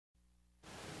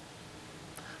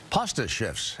Pasta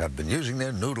chefs have been using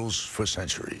their noodles for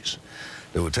centuries.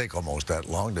 It would take almost that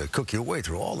long to cook your way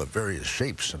through all the various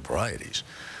shapes and varieties.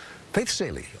 Faith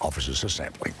Saley offers us a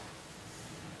sampling.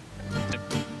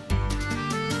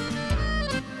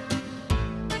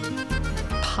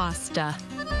 Pasta.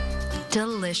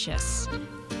 Delicious.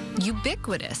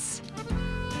 Ubiquitous.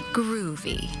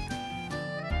 Groovy.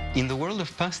 In the world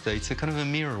of pasta, it's a kind of a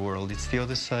mirror world. It's the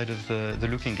other side of the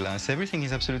looking glass. Everything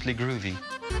is absolutely groovy.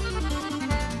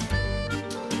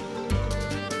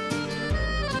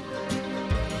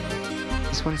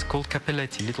 This one's called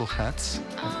capelletti, little hats.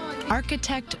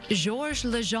 Architect Georges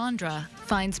Legendre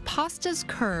finds pasta's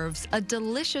curves a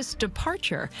delicious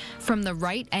departure from the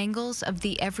right angles of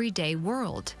the everyday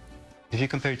world. If you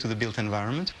compare it to the built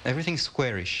environment, everything's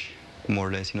squarish, more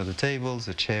or less. You know, the tables,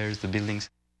 the chairs, the buildings.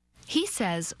 He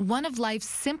says one of life's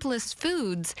simplest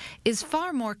foods is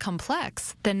far more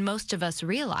complex than most of us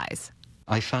realize.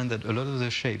 I find that a lot of the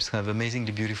shapes have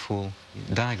amazingly beautiful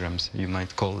diagrams, you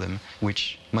might call them,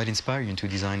 which might inspire you into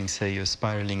designing, say, a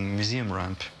spiraling museum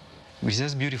ramp, which is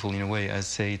as beautiful in a way as,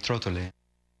 say, trotole.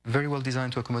 Very well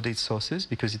designed to accommodate sauces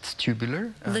because it's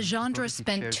tubular. Legendre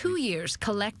spent 2 years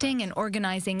collecting and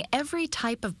organizing every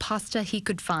type of pasta he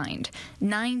could find,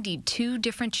 92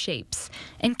 different shapes,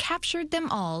 and captured them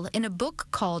all in a book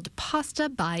called Pasta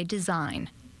by Design.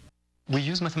 We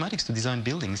use mathematics to design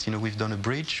buildings. You know, we've done a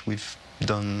bridge, we've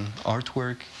done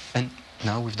artwork, and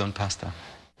now we've done pasta.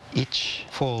 Each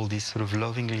fold is sort of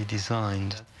lovingly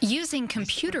designed. Using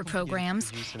computer programs,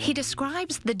 he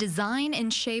describes the design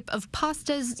and shape of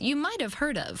pastas you might have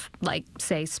heard of, like,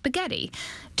 say, spaghetti,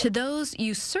 to those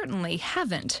you certainly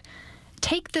haven't.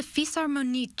 Take the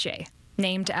fisarmonice,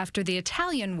 named after the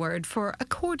Italian word for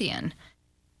accordion,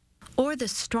 or the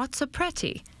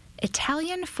strozzopreti,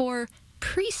 Italian for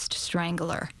priest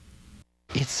strangler.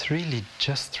 It's really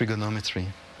just trigonometry.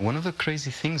 One of the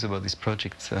crazy things about this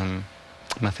project,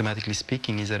 mathematically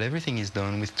speaking, is that everything is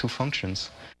done with two functions.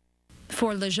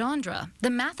 For Legendre, the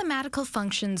mathematical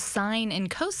functions sine and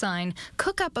cosine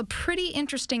cook up a pretty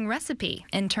interesting recipe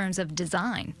in terms of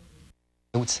design.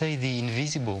 I would say the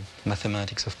invisible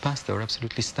mathematics of pasta are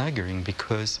absolutely staggering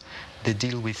because they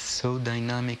deal with so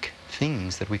dynamic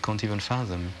things that we can't even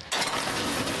fathom.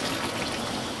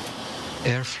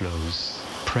 Airflows,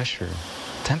 pressure,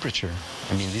 temperature.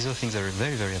 I mean, these are things that are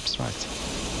very, very abstract.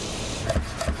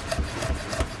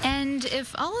 And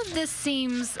if all of this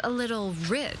seems a little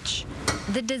rich,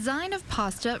 the design of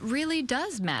pasta really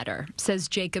does matter, says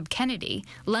Jacob Kennedy,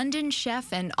 London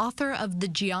chef and author of The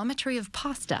Geometry of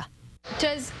Pasta.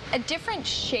 Does a different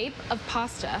shape of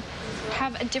pasta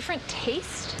have a different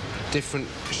taste? Different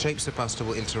shapes of pasta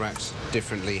will interact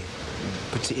differently,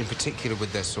 in particular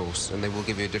with their sauce, and they will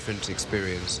give you a different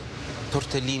experience.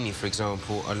 Tortellini, for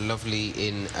example, are lovely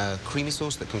in a creamy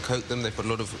sauce that can coat them. They've got a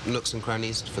lot of nooks and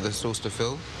crannies for the sauce to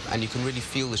fill, and you can really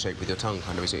feel the shape with your tongue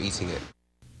kind of as you're eating it.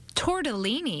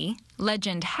 Tortellini,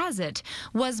 legend has it,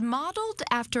 was modeled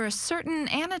after a certain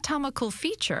anatomical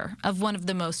feature of one of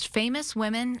the most famous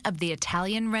women of the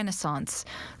Italian Renaissance,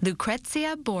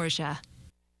 Lucrezia Borgia.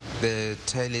 The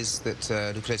tale is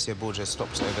that Lucrezia Borgia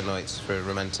stopped overnight for a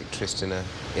romantic tryst in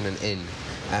an inn,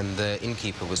 and the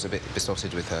innkeeper was a bit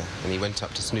besotted with her, and he went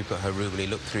up to snoop at her room, and he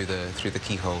looked through the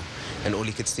keyhole, and all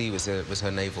he could see was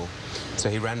her navel. So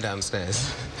he ran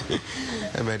downstairs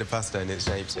and made a pasta in its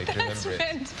shape so he could remember it.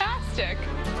 That's fantastic!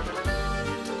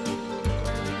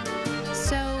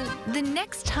 So the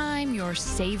next time you're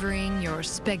savoring your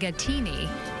spaghettini,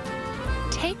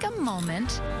 take a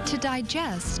moment to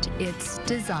digest its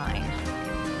design.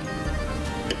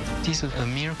 It is a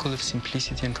miracle of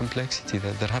simplicity and complexity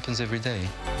that happens every day.